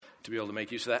to be able to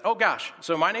make use of that. Oh gosh,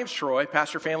 so my name's Troy,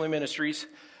 Pastor Family Ministries,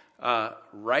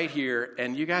 right here.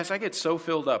 And you guys, I get so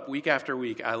filled up week after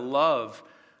week. I love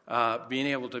being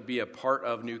able to be a part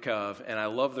of New Cov, and I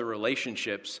love the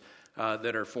relationships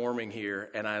that are forming here.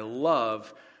 And I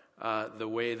love the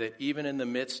way that even in the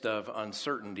midst of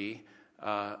uncertainty,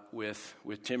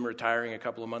 with Tim retiring a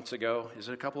couple of months ago, is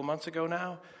it a couple of months ago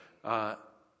now?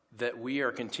 That we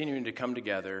are continuing to come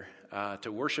together,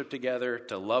 to worship together,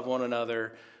 to love one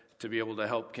another, to be able to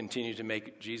help continue to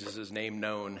make Jesus' name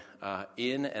known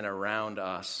in and around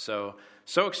us.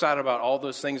 So excited about all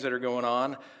those things that are going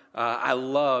on. I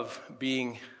love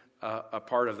being a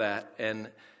part of that.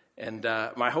 And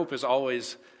my hope is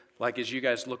always, like as you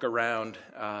guys look around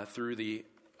through the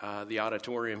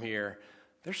auditorium here,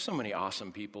 there's so many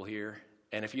awesome people here.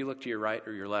 And if you look to your right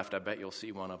or your left, I bet you'll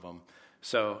see one of them.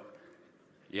 So,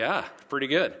 yeah, pretty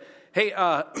good. Hey,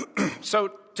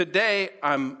 so today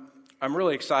I'm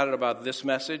really excited about this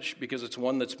message because it's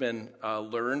one that's been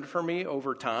learned for me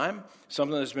over time,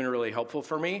 something that's been really helpful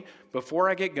for me. Before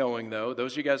I get going, though,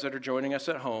 those of you guys that are joining us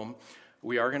at home,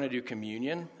 we are going to do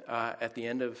communion at the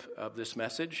end of this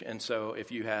message. And so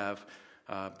if you have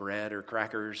bread or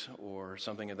crackers or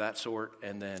something of that sort,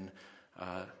 and then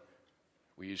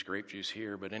we use grape juice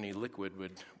here, but any liquid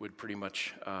would pretty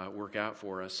much work out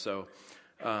for us. So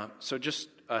just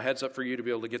a heads up for you to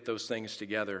be able to get those things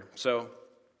together. So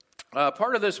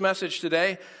part of this message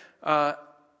today, I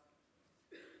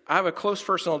have a close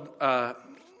personal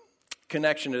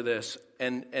connection to this,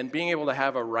 and being able to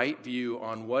have a right view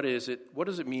on what does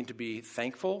it mean to be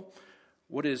thankful?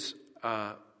 What is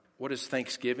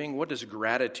Thanksgiving? What does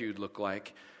gratitude look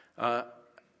like?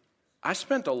 I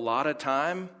spent a lot of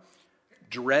time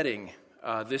dreading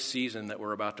this season that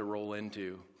we're about to roll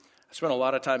into. I spent a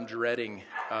lot of time dreading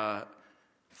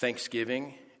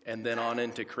Thanksgiving and then on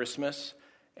into Christmas.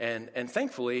 And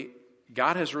thankfully,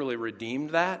 God has really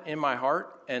redeemed that in my heart.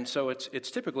 And so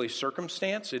it's typically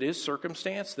circumstance. It is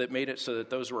circumstance that made it so that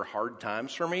those were hard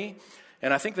times for me.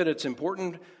 And I think that it's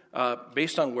important,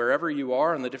 based on wherever you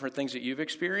are and the different things that you've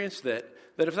experienced, that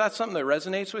if that's something that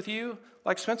resonates with you,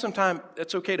 like spend some time,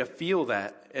 it's okay to feel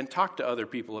that and talk to other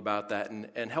people about that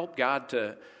and help God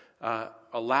to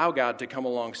allow God to come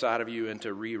alongside of you and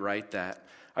to rewrite that.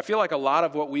 I feel like a lot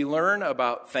of what we learn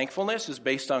about thankfulness is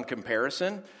based on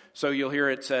comparison. So you'll hear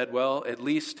it said, well, at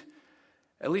least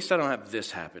I don't have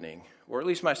this happening, or at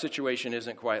least my situation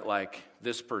isn't quite like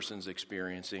this person's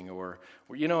experiencing, or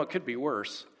it could be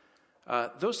worse.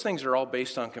 Those things are all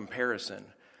based on comparison.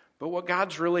 But what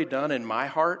God's really done in my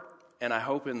heart, and I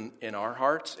hope in our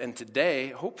hearts, and today,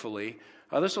 hopefully,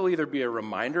 this will either be a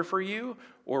reminder for you,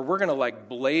 or we're going to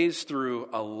blaze through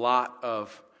a lot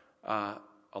of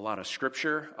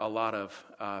scripture, a lot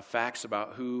of facts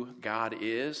about who God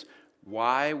is,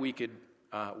 why we can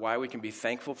be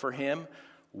thankful for Him,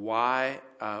 why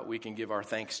we can give our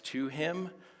thanks to Him,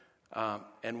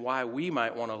 and why we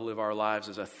might want to live our lives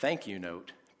as a thank you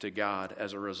note to God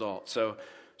as a result. So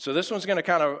this one's going to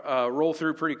kind of roll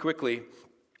through pretty quickly,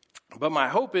 but my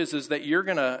hope is that you're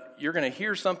gonna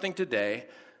hear something today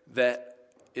that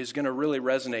is going to really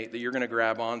resonate, that you're going to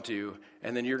grab onto,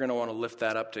 and then you're going to want to lift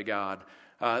that up to God.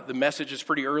 The message is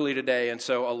pretty early today, and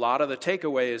so a lot of the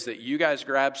takeaway is that you guys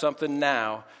grab something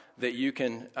now that you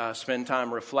can spend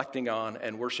time reflecting on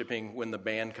and worshiping when the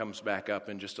band comes back up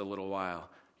in just a little while.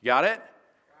 Got it?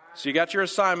 So you got your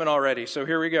assignment already, so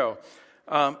here we go.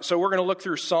 So we're going to look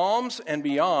through Psalms and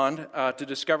beyond to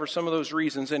discover some of those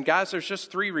reasons. And guys, there's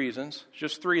just three reasons,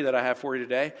 just three that I have for you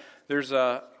today. There's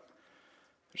a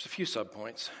few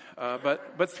subpoints,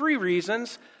 but three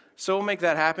reasons. So we'll make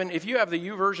that happen. If you have the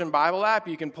YouVersion Bible app,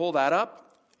 you can pull that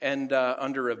up, and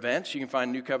under events, you can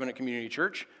find New Covenant Community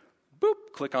Church.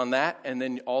 Boop, click on that, and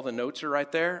then all the notes are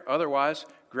right there. Otherwise,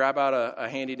 grab out a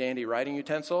handy-dandy writing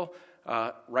utensil,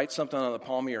 write something on the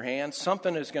palm of your hand.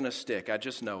 Something is going to stick. I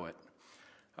just know it.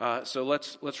 So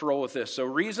let's roll with this. So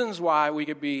reasons why we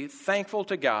could be thankful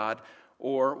to God,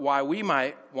 or why we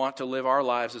might want to live our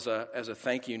lives as a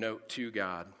thank you note to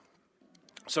God.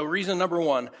 So reason number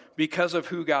one, because of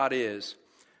who God is.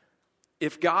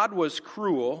 If God was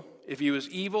cruel, if He was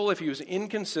evil, if He was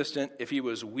inconsistent, if He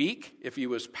was weak, if He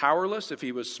was powerless, if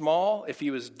He was small, if He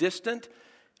was distant,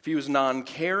 if He was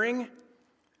non-caring,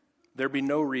 there'd be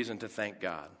no reason to thank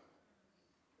God.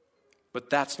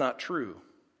 But that's not true.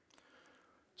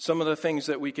 Some of the things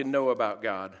that we can know about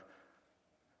God.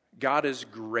 God is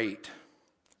great.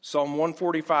 Psalm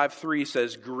 145:3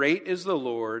 says, "Great is the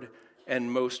Lord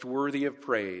and most worthy of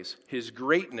praise. His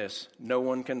greatness no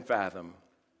one can fathom."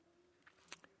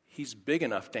 He's big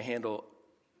enough to handle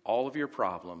all of your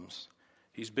problems.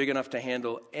 He's big enough to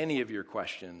handle any of your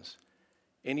questions.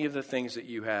 any of the things that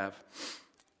you have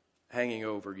hanging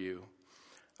over you.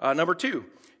 Number 2,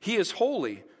 he is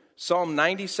holy. Psalm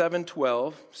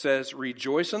 97:12 says,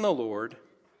 "Rejoice in the Lord,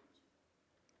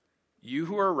 you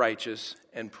who are righteous,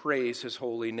 and praise his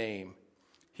holy name.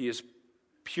 He is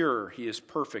pure, he is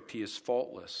perfect, he is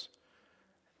faultless."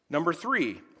 Number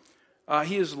 3,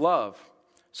 he is love.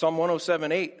 Psalm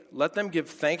 107:8, "Let them give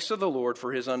thanks to the Lord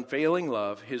for his unfailing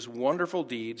love, his wonderful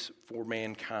deeds for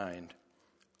mankind."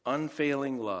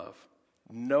 Unfailing love.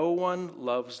 No one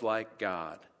loves like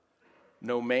God.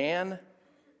 No man,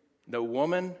 no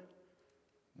woman,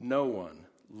 no one.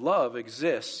 Love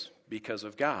exists because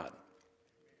of God.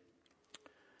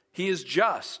 He is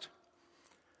just.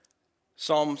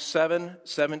 Psalm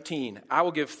 7:17, "I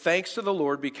will give thanks to the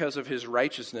Lord because of his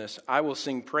righteousness. I will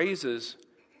sing praises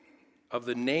of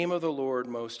the name of the Lord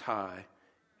Most High.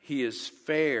 He is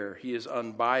fair, he is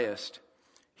unbiased.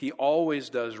 He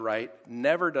always does right,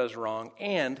 never does wrong,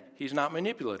 and he's not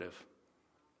manipulative."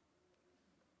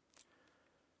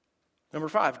 Number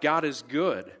 5, God is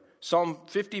good. Psalm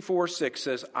 54:6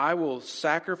 says, "I will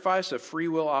sacrifice a free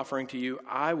will offering to you.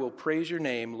 I will praise your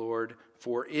name, Lord,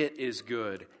 for it is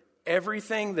good."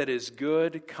 Everything that is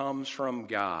good comes from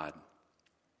God.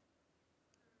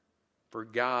 For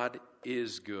God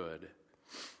is good.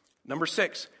 Number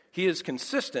 6, he is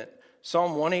consistent.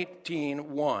 Psalm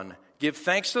 118:1, "Give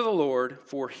thanks to the Lord,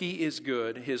 for he is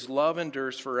good. His love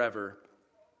endures forever."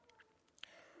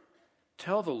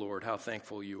 Tell the Lord how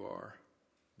thankful you are,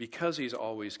 because he's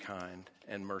always kind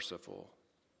and merciful.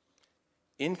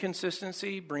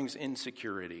 Inconsistency brings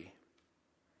insecurity.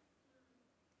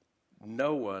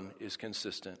 No one is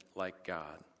consistent like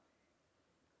God.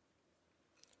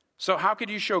 So how could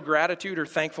you show gratitude or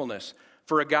thankfulness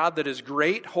for a God that is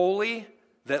great, holy,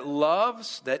 that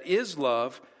loves, that is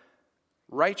love,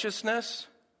 righteousness,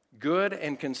 good,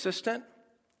 and consistent?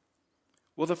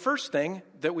 Well, the first thing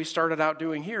that we started out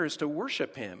doing here is to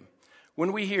worship him.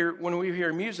 When we hear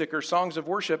music or songs of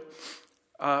worship,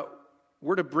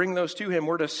 we're to bring those to him.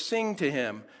 We're to sing to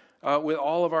him with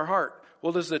all of our heart.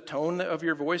 Well, does the tone of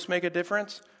your voice make a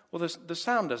difference? Well, the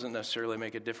sound doesn't necessarily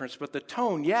make a difference, but the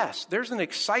tone, yes. There's an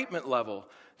excitement level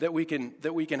that we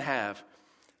can have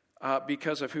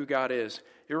because of who God is.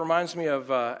 It reminds me of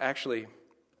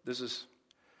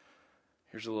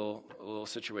here's a little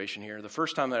situation here. The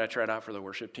first time that I tried out for the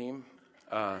worship team,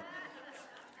 it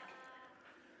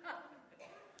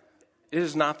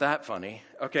is not that funny.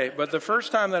 Okay, but the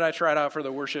first time that I tried out for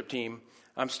the worship team,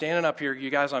 I'm standing up here. You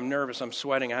guys, I'm nervous. I'm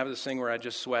sweating. I have this thing where I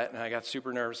just sweat, and I got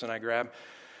super nervous, and I grab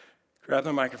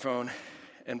the microphone,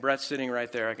 and Brett's sitting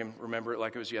right there. I can remember it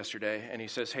like it was yesterday. And he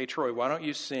says, "Hey, Troy, why don't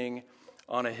you sing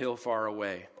On a Hill Far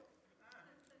Away?"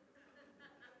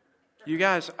 You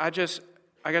guys, I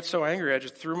got so angry, I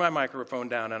just threw my microphone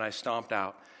down, and I stomped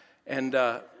out. And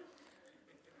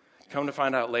come to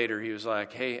find out later, he was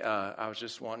like, "Hey, I was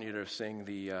just wanting you to sing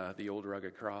the Old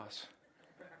Rugged Cross."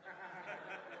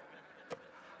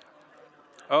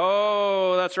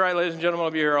 Oh, that's right, ladies and gentlemen,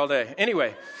 I'll be here all day.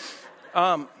 Anyway,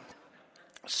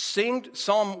 sing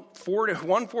Psalm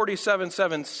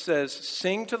 147:7 says,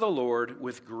 "Sing to the Lord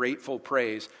with grateful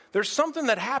praise." There's something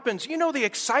that happens, the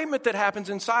excitement that happens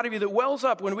inside of you that wells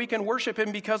up when we can worship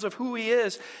him because of who he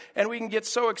is, and we can get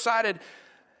so excited.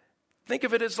 Think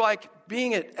of it as like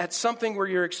being at something where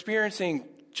you're experiencing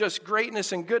just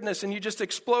greatness and goodness, and you just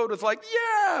explode with like,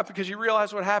 yeah, because you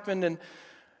realize what happened. And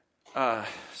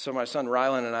so my son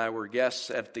Rylan and I were guests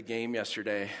at the game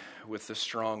yesterday with the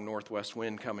strong northwest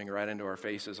wind coming right into our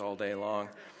faces all day long.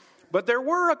 But there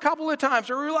were a couple of times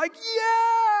where we were like,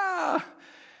 yeah!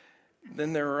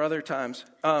 Then there were other times.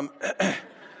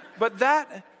 But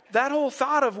that whole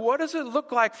thought of what does it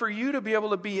look like for you to be able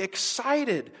to be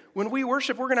excited? When we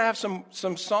worship, we're going to have some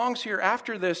songs here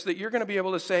after this that you're going to be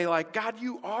able to say like, God,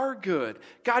 you are good.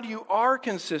 God, you are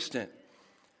consistent.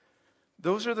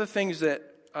 Those are the things that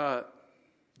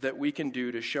we can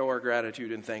do to show our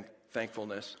gratitude and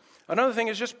thankfulness. Another thing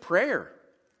is just prayer.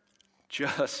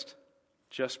 Just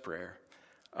prayer.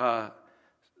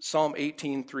 Psalm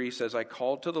 18:3 says, "I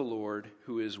called to the Lord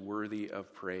who is worthy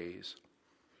of praise."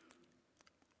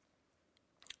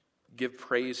 Give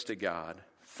praise to God.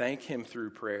 Thank him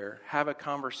through prayer. Have a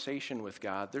conversation with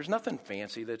God. There's nothing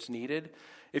fancy that's needed.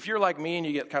 If you're like me and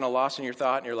you get kind of lost in your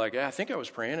thought and you're like, I think I was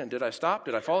praying, and did I stop?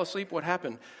 Did I fall asleep? What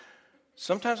happened?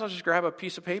 Sometimes I'll just grab a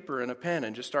piece of paper and a pen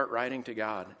and just start writing to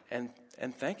God and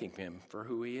thanking him for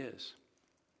who he is.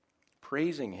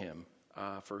 Praising him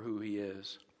for who he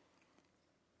is.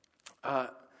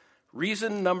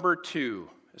 Reason number 2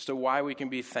 as to why we can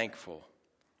be thankful.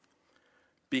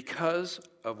 Because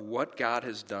of what God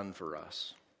has done for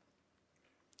us.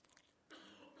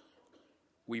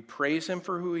 We praise him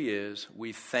for who he is.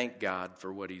 We thank God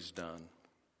for what he's done.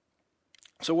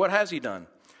 So what has he done?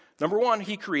 Number one,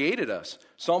 he created us.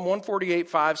 Psalm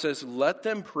 148:5 says, "Let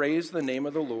them praise the name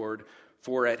of the Lord,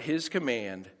 for at his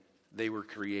command they were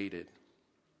created."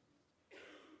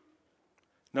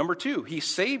 Number two, he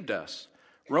saved us.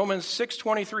 Romans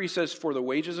 6:23 says, "For the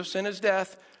wages of sin is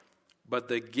death, but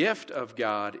the gift of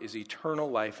God is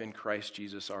eternal life in Christ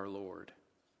Jesus our Lord."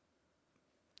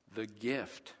 The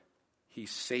gift. He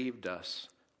saved us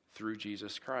through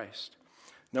Jesus Christ.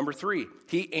 Number three,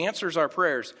 he answers our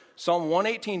prayers. Psalm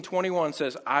 118:21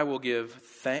 says, I will give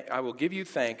you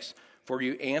thanks, for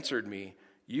you answered me.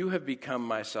 You have become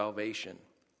my salvation.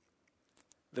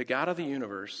 The God of the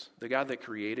universe, the God that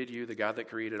created you, the God that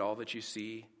created all that you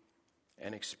see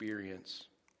and experience,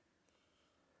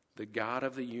 the God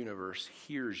of the universe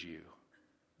hears you.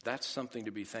 That's something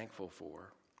to be thankful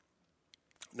for.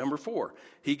 Number four,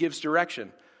 he gives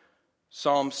direction.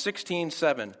 Psalm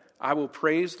 16:7, I will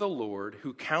praise the Lord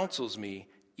who counsels me.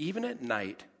 Even at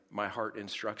night, my heart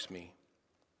instructs me.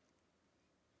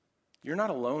 You're not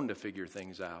alone to figure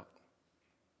things out.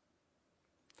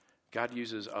 God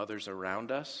uses others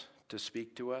around us to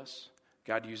speak to us.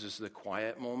 God uses the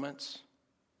quiet moments.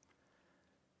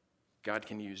 God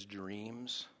can use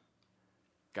dreams.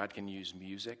 God can use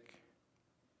music.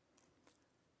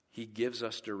 He gives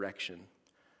us direction.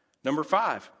 Number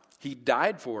five, he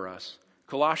died for us.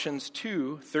 Colossians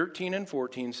 2:13 and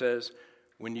 14 says,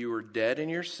 when you were dead in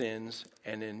your sins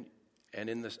and in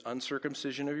the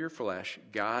uncircumcision of your flesh,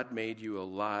 God made you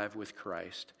alive with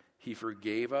Christ. He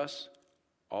forgave us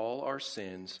all our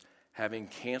sins, having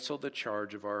canceled the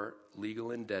charge of our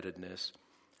legal indebtedness,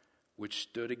 which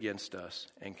stood against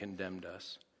us and condemned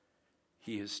us.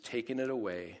 He has taken it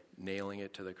away, nailing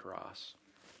it to the cross.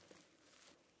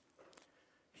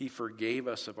 He forgave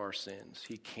us of our sins.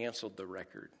 He canceled the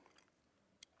record.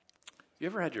 You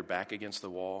ever had your back against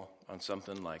the wall on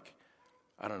something like,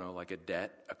 I don't know, like a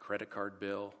debt, a credit card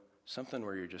bill, something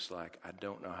where you're just like, I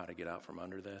don't know how to get out from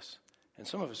under this? And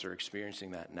some of us are experiencing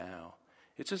that now.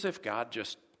 It's as if God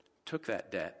just took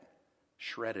that debt,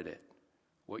 shredded it.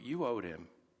 What you owed him,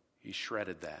 he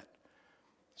shredded that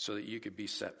so that you could be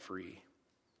set free.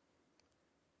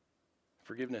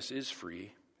 Forgiveness is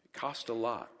free. It costs a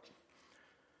lot.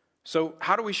 So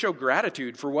how do we show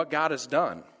gratitude for what God has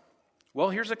done? Well,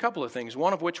 here's a couple of things,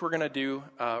 one of which we're going to do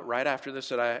right after this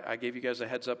that I gave you guys a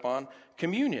heads up on.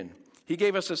 Communion. He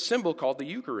gave us a symbol called the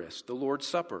Eucharist, the Lord's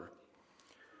Supper.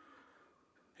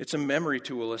 It's a memory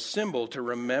tool, a symbol to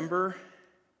remember.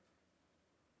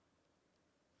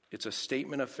 It's a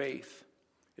statement of faith.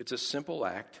 It's a simple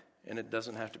act, and it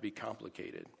doesn't have to be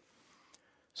complicated.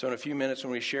 So in a few minutes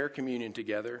when we share communion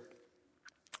together,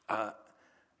 I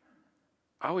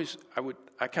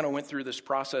kind of went through this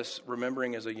process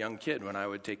remembering as a young kid when I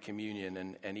would take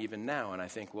communion and even now, and I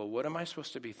think, well, what am I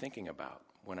supposed to be thinking about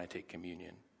when I take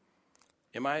communion?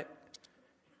 Am I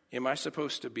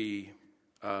supposed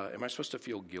to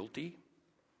feel guilty?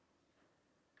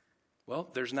 Well,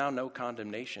 there's now no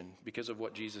condemnation because of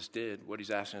what Jesus did, what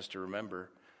he's asking us to remember.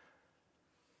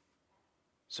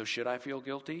 So should I feel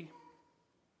guilty?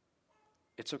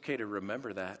 It's okay to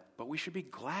remember that, but we should be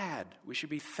glad. We should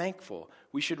be thankful.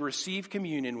 We should receive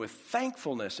communion with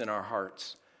thankfulness in our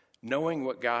hearts, knowing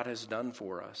what God has done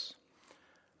for us.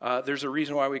 There's a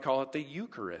reason why we call it the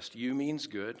Eucharist. Eu means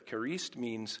good. Charist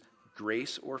means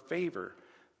grace or favor.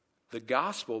 The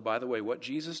gospel, by the way, what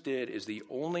Jesus did is the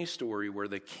only story where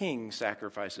the king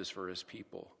sacrifices for his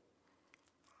people.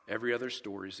 Every other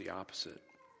story is the opposite.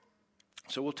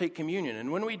 So we'll take communion,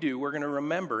 and when we do, we're going to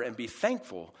remember and be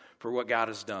thankful for what God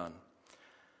has done.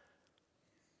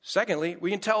 Secondly,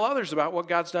 we can tell others about what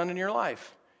God's done in your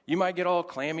life. You might get all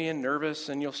clammy and nervous,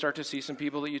 and you'll start to see some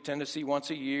people that you tend to see once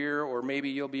a year, or maybe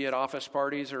you'll be at office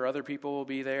parties or other people will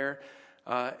be there,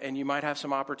 and you might have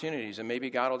some opportunities, and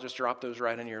maybe God will just drop those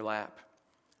right in your lap.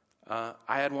 I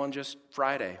had one just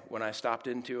Friday when I stopped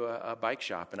into a bike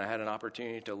shop, and I had an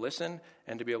opportunity to listen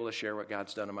and to be able to share what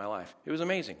God's done in my life. It was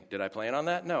amazing. Did I plan on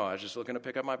that? No, I was just looking to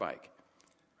pick up my bike.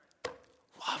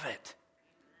 Love it.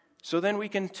 So then we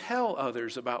can tell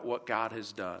others about what God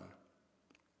has done.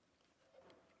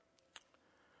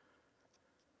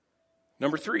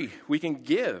 Number three, we can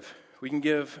give. We can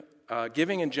give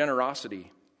giving and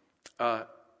generosity.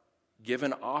 Give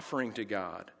an offering to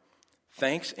God.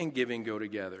 Thanks and giving go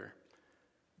together.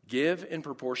 Give in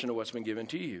proportion to what's been given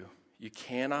to you. You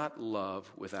cannot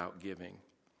love without giving.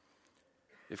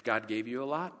 If God gave you a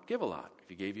lot, give a lot. If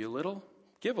he gave you a little,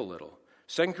 give a little.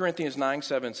 2 Corinthians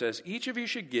 9:7 says, each of you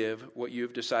should give what you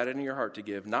have decided in your heart to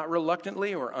give, not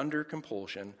reluctantly or under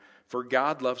compulsion, for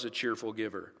God loves a cheerful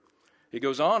giver. It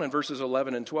goes on in verses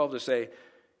 11 and 12 to say,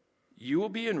 you will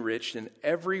be enriched in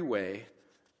every way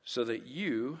so that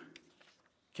you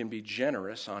can be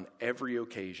generous on every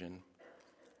occasion.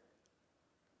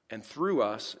 And through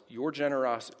us, your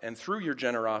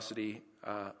generosity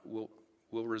will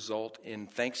result in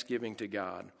thanksgiving to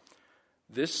God.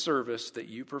 This service that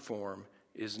you perform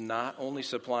is not only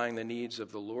supplying the needs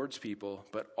of the Lord's people,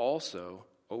 but also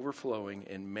overflowing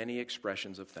in many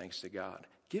expressions of thanks to God.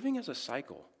 Giving is a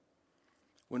cycle.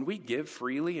 When we give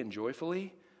freely and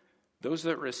joyfully, those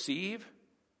that receive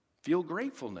feel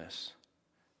gratefulness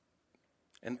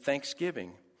and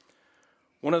thanksgiving.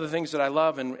 One of the things that I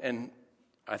love, and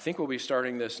I think we'll be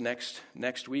starting this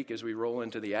next week as we roll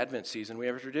into the Advent season, we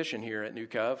have a tradition here at New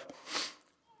Cove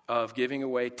of giving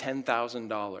away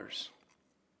 $10,000.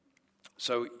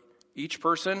 So each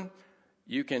person,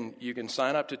 you can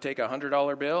sign up to take a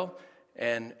 $100 bill,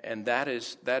 and that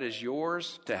is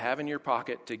yours to have in your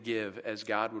pocket to give as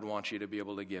God would want you to be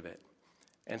able to give it.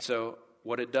 And so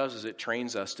what it does is it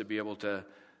trains us to be able to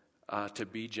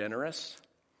be generous.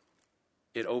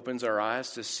 It opens our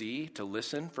eyes to see, to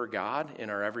listen for God in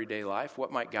our everyday life.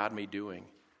 What might God be doing?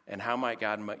 And how might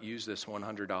God use this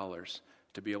 $100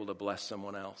 to be able to bless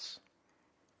someone else?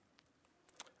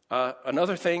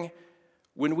 Another thing,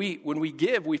 when we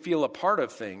give, we feel a part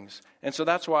of things. And so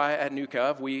that's why at New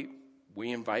Cove, we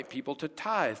invite people to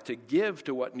tithe, to give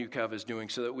to what New Cove is doing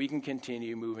so that we can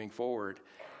continue moving forward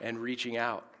and reaching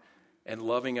out and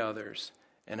loving others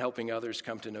and helping others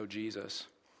come to know Jesus.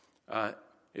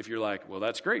 If you're like, well,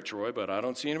 that's great, Troy, but I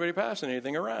don't see anybody passing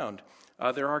anything around.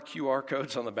 There are QR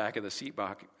codes on the back of the seat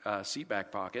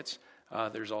back pockets.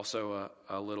 There's also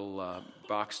a little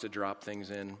box to drop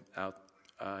things in out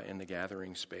in the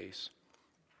gathering space.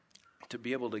 To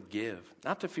be able to give,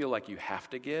 not to feel like you have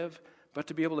to give, but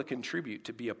to be able to contribute,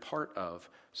 to be a part of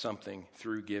something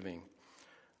through giving.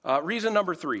 Reason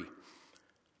number 3.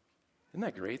 Isn't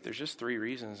that great? There's just 3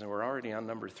 reasons, and we're already on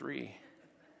number 3.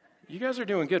 You guys are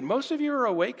doing good. Most of you are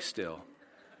awake still.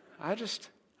 I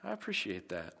appreciate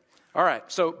that. All right,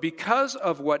 so because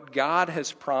of what God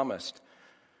has promised.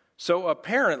 So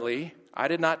apparently, I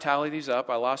did not tally these up.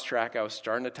 I lost track. I was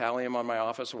starting to tally them on my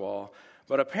office wall.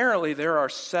 But apparently, there are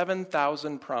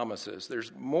 7,000 promises.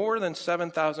 There's more than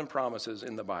 7,000 promises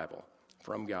in the Bible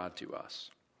from God to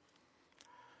us.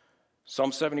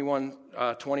 Psalm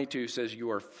 71:22 says,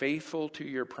 you are faithful to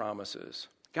your promises.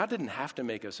 God didn't have to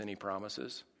make us any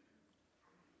promises,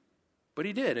 but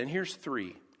he did. And here's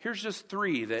 3. Here's just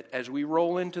 3 that as we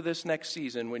roll into this next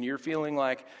season, when you're feeling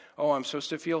like, oh, I'm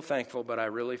supposed to feel thankful, but I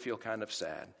really feel kind of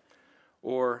sad.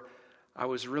 Or I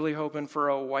was really hoping for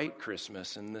a white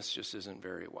Christmas, and this just isn't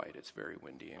very white. It's very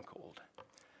windy and cold.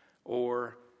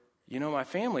 Or, my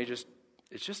family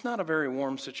it's just not a very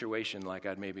warm situation like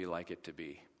I'd maybe like it to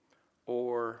be.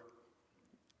 Or,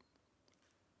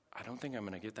 I don't think I'm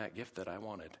going to get that gift that I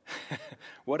wanted.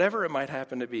 Whatever it might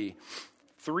happen to be.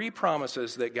 3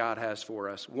 promises that God has for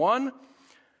us. 1,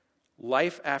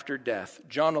 life after death.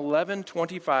 John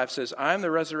 11:25 says, I am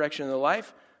the resurrection and the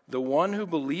life. The one who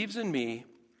believes in me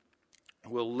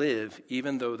will live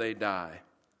even though they die.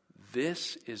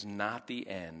 This is not the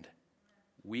end.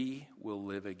 We will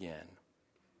live again.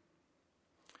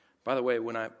 By the way,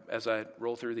 as I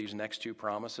roll through these next 2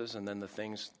 promises and then the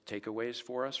takeaways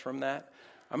for us from that,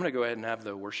 I'm going to go ahead and have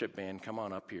the worship band come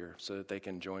on up here so that they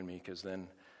can join me, because then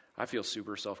I feel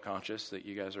super self-conscious that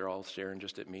you guys are all staring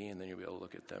just at me, and then you'll be able to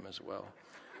look at them as well.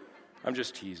 I'm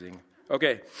just teasing.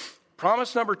 Okay,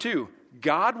 promise number 2,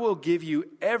 God will give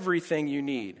you everything you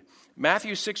need.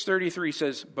 Matthew 6:33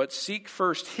 says, but seek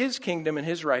first his kingdom and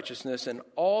his righteousness, and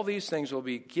all these things will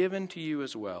be given to you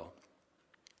as well.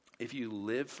 If you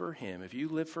live for him, if you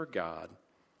live for God,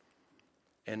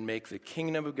 and make the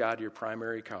kingdom of God your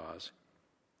primary cause,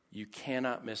 you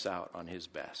cannot miss out on his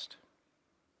best.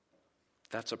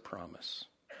 That's a promise.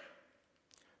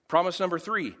 Promise number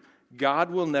 3, God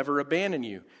will never abandon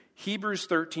you. Hebrews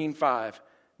 13:5,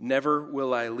 never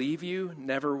will I leave you,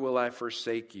 never will I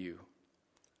forsake you.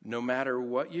 No matter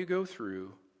what you go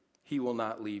through, he will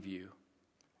not leave you.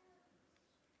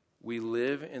 We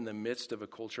live in the midst of a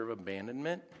culture of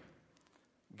abandonment.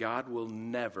 God will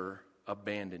never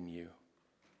abandon you.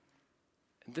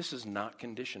 And this is not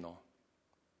conditional.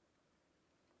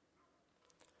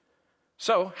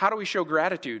 So, how do we show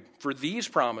gratitude for these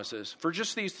promises? For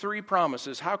just these 3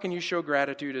 promises, how can you show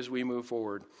gratitude as we move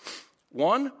forward?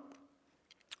 1,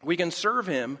 we can serve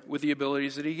him with the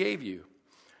abilities that he gave you.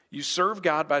 You serve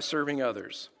God by serving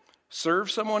others. Serve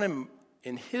someone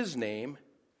in his name.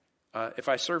 If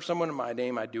I serve someone in my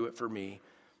name, I do it for me.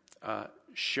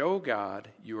 Show God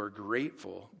you are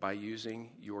grateful by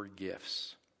using your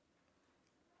gifts.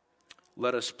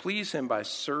 Let us please him by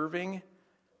serving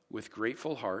with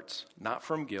grateful hearts, not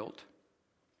from guilt.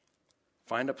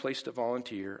 Find a place to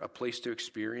volunteer, a place to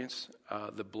experience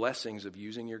the blessings of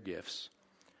using your gifts.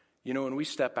 You know, when we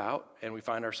step out and we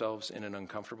find ourselves in an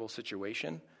uncomfortable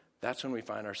situation, that's when we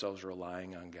find ourselves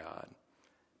relying on God.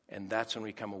 And that's when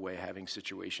we come away having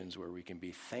situations where we can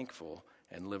be thankful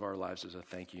and live our lives as a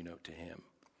thank you note to him.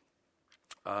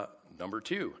 Number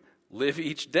 2, live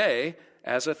each day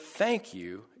as a thank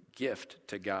you gift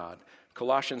to God.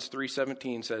 Colossians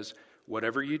 3:17 says,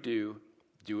 whatever you do,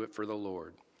 do it for the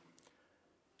Lord.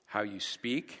 How you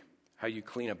speak, how you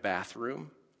clean a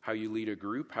bathroom, how you lead a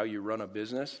group, how you run a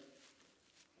business.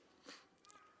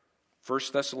 1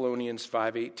 Thessalonians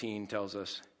 5:18 tells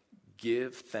us,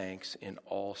 give thanks in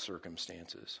all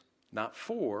circumstances. Not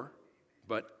for,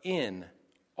 but in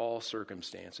all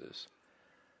circumstances.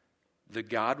 The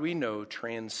God we know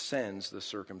transcends the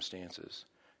circumstances.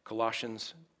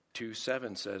 Colossians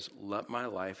 2:7 says, let my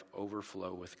life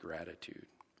overflow with gratitude.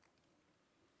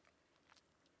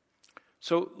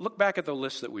 So look back at the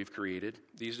list that we've created,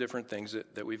 these different things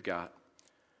that we've got.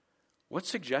 What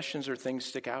suggestions or things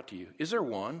stick out to you? Is there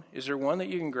one? Is there one that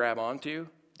you can grab onto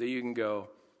that you can go,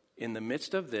 in the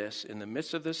midst of this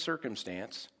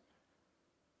circumstance,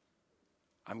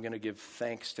 I'm going to give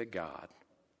thanks to God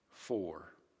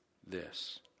for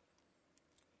this.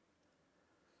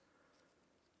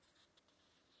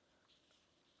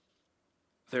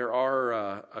 There are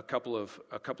a couple of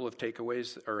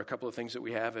takeaways or a couple of things that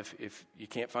we have. If you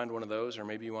can't find one of those, or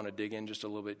maybe you want to dig in just a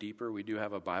little bit deeper, we do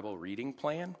have a Bible reading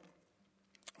plan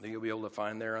that you'll be able to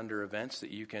find there under events that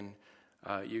you can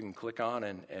click on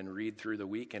and read through the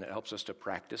week, and it helps us to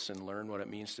practice and learn what it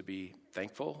means to be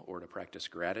thankful or to practice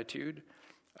gratitude.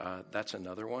 That's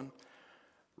another one.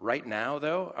 Right now,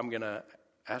 though, I'm going to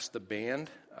ask the band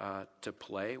to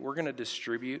play. We're going to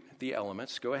distribute the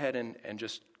elements. Go ahead and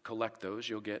just collect those.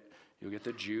 You'll get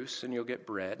the juice and you'll get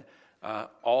bread.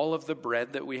 All of the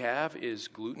bread that we have is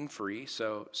gluten-free,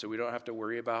 so we don't have to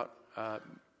worry about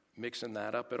mixing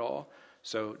that up at all.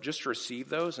 So just receive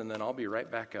those, and then I'll be right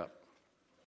back up.